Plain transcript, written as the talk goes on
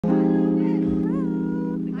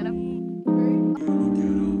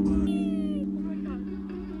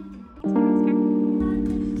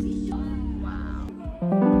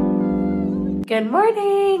Good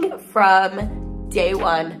morning from day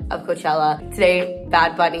one of Coachella. Today,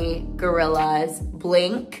 Bad Bunny, Gorillaz,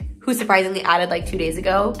 Blink, who surprisingly added like 2 days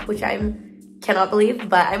ago, which I cannot believe,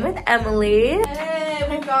 but I'm with Emily. Hey,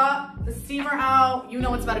 we've got the steamer out. You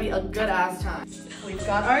know it's about to be a good ass time. We've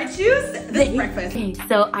got our juice. This is breakfast. Okay,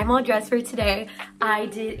 so I'm all dressed for today. I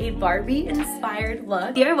did a Barbie inspired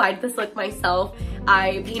look. DIY'd this look myself.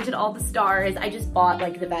 I painted all the stars. I just bought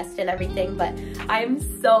like the vest and everything, but I'm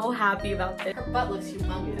so happy about this. Her butt looks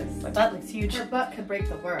humongous. My butt looks huge. Her butt could break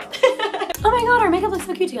the world. Oh my god, our makeup looks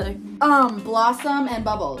so cute together. Blossom and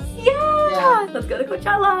Bubbles. Yeah! Let's go to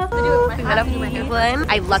Coachella. We met up with my one.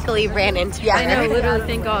 I luckily ran into her. I know, literally,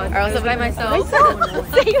 thank God. Or else I'm by myself.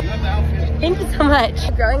 Thank you so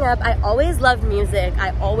much. Growing up, I always loved music.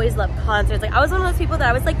 I always loved concerts. Like, I was one of those people that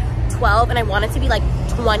I was like 12 and I wanted to be like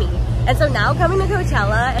 20. And so now coming to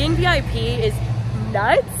Coachella, being VIP is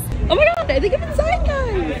nuts. Oh my god, I think I'm inside,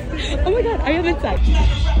 guys. Oh my god, I am inside.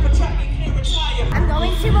 I'm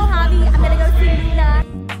going to Mojave. I'm gonna go see Luna.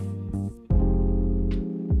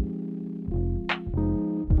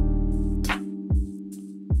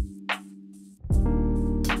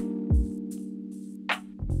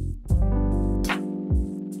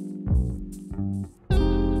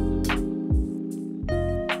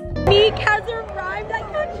 Meek has arrived at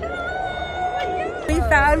Coachella! We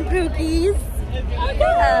found Pookies.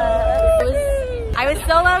 I was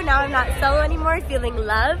solo, now I'm not solo anymore, feeling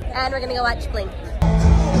love, and we're gonna go watch Blink.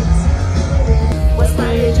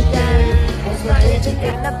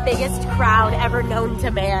 In the biggest crowd ever known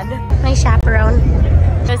to man. My chaperone.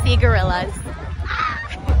 Go see Gorillaz.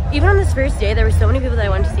 Even on this first day, there were so many people that I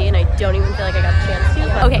wanted to see, and I don't even feel like I got the chance to.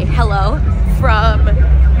 But okay, hello from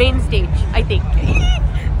main stage, I think.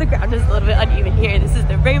 The ground is a little bit uneven here. This is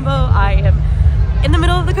the rainbow. I am in the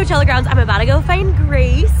middle of the Coachella grounds. I'm about to go find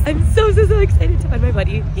Grace. I'm so excited to find my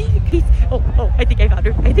buddy. Grace. Oh, I think I found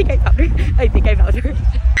her. I think I found her. I think I found her.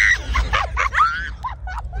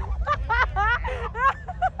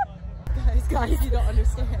 Guys, you don't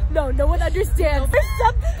understand. No one understands.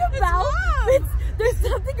 There's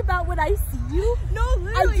something about when I see you. No,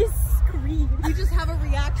 literally. I just scream. You just have a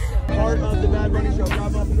reaction. Part of the Bad Bunny show.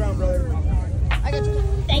 Drop off the ground, brother. I got you.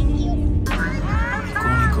 Thank you.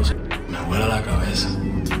 Me vuela la cabeza.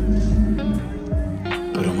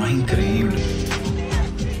 Pero más increíble.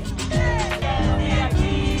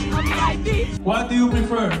 What do you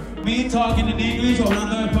prefer? Me talking in English or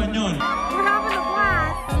hablando en español? We're having a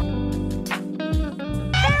blast.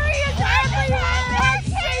 Harry is everywhere!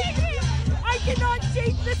 I cannot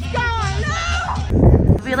shake the sky!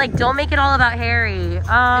 No! We like don't make it all about Harry. It's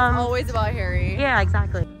always about Harry. Yeah,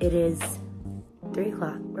 exactly. It is 3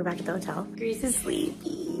 o'clock. We're back at the hotel. Grace is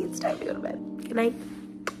sleepy. It's time to go to bed. Good night.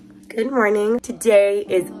 Good morning. Today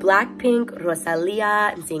is Blackpink,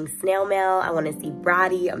 Rosalia. I'm seeing Snail Mail. I want to see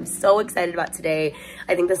Brady. I'm so excited about today.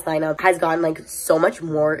 I think this lineup has gotten like so much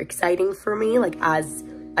more exciting for me, like as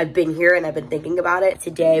I've been here and I've been thinking about it.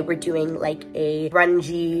 Today we're doing like a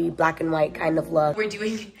grungy black and white kind of look. We're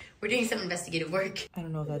doing some investigative work. I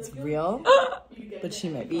don't know if that's real, but she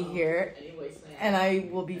might be here. And I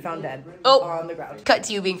will be found dead on the ground. Cut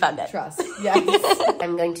to you being found dead. Trust. Yes.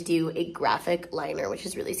 I'm going to do a graphic liner, which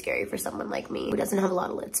is really scary for someone like me who doesn't have a lot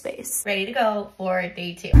of lid space. Ready to go for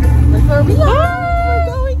day 2. Look where we are. We're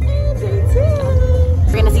going in day 2.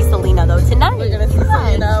 We're gonna see Selena though tonight. We're gonna see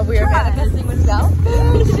Selena. We are manifesting with Belle.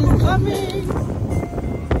 She's coming.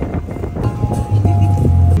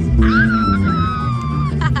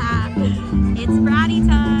 It's Brady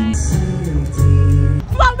time.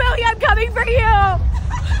 Flo Millie, I'm coming for you.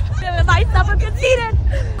 Myself, I'm conceited.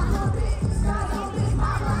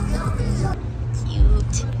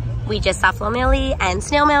 Cute. We just saw Flo Millie and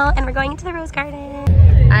Snail Mail, and we're going into the Rose Garden.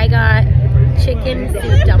 I got chicken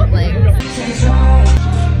soup dumplings.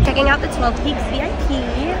 Checking out the 12 Peaks VIP.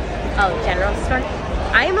 Oh, general store.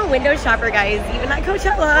 I am a window shopper, guys, even at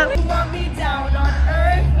Coachella.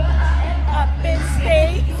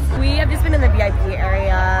 We have just been in the VIP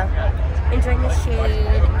area, enjoying the shade,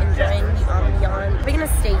 enjoying the ambiance. We're gonna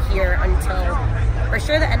stay here until, for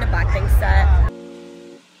sure, the end of Blackpink's set.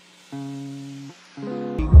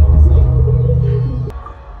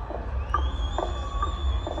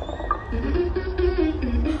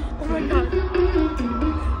 Oh my god.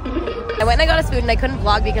 I went and I got us food and I couldn't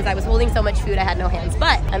vlog because I was holding so much food I had no hands,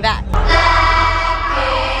 but I'm back.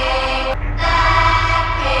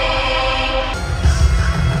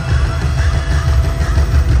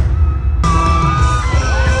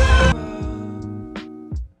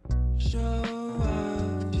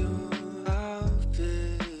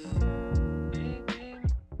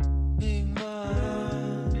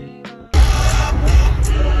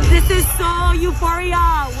 This is so euphoria.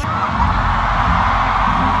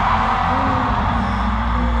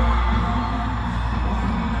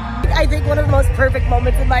 I think one of the most perfect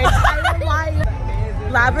moments in my entire life.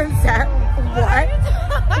 Labyrinth set. What?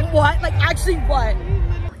 What? Like, actually, what?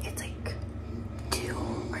 It's like 2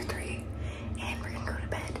 or 3, and we're gonna go to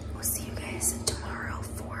bed. We'll see you guys tomorrow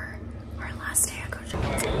for our last day at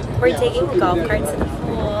Coachella. We're taking the golf carts to the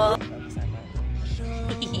pool.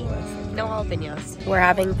 No jalapenos. We're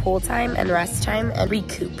having pool time and rest time and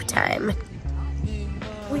recoup time.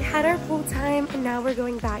 We had our pool time, and now we're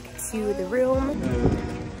going back to the room.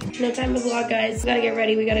 No time to vlog, guys. We gotta get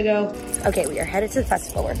ready. We gotta go. Okay, we are headed to the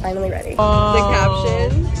festival. We're finally ready. The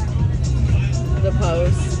caption, the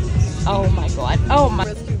post. Oh my god. Oh my.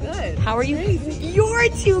 That's too good. How are you? You're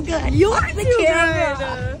too good. You're the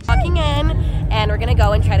camera. Walking in, and we're gonna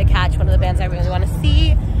go and try to catch one of the bands I really want to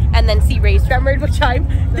see, and then see Race Drummered, which I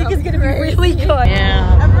think is gonna be really good.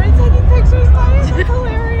 Yeah. Everybody taking pictures, guys. It's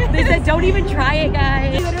hilarious. They said, don't even try it,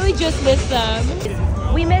 guys. We literally just missed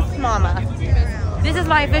them. We missed Mama. This is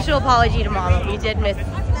my official apology to Mama. We did miss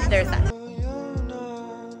their set.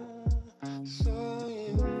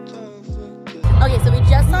 Okay, so we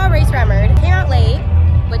just saw Race Drummered. Came out late,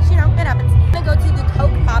 but you know, it happens. I'm gonna go to the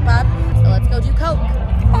Coke pop-up, so let's go do Coke.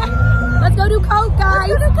 Let's go do Coke, guys.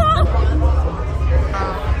 Let's go do Coke.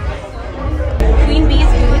 Queen Bee's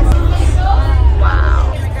boots.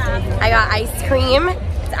 Wow. I got ice cream.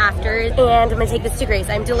 It's after, and I'm gonna take this to Grace.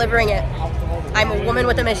 I'm delivering it. I'm a woman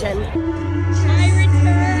with a mission. I return.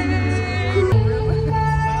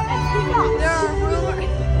 There are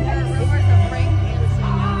rumors of Frank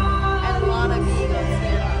and Lana being on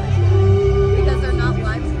stand because they're not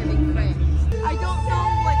live streaming Frank. I don't know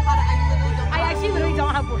like how to. I literally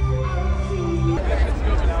don't have words.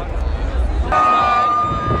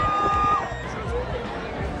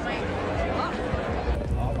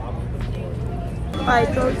 Bye,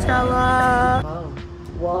 Coachella.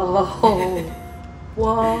 Whoa.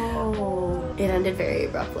 Whoa. It ended very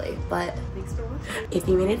abruptly, but Thanks for watching. if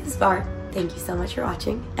you made it this far, thank you so much for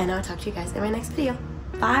watching, and I'll talk to you guys in my next video.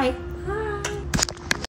 Bye.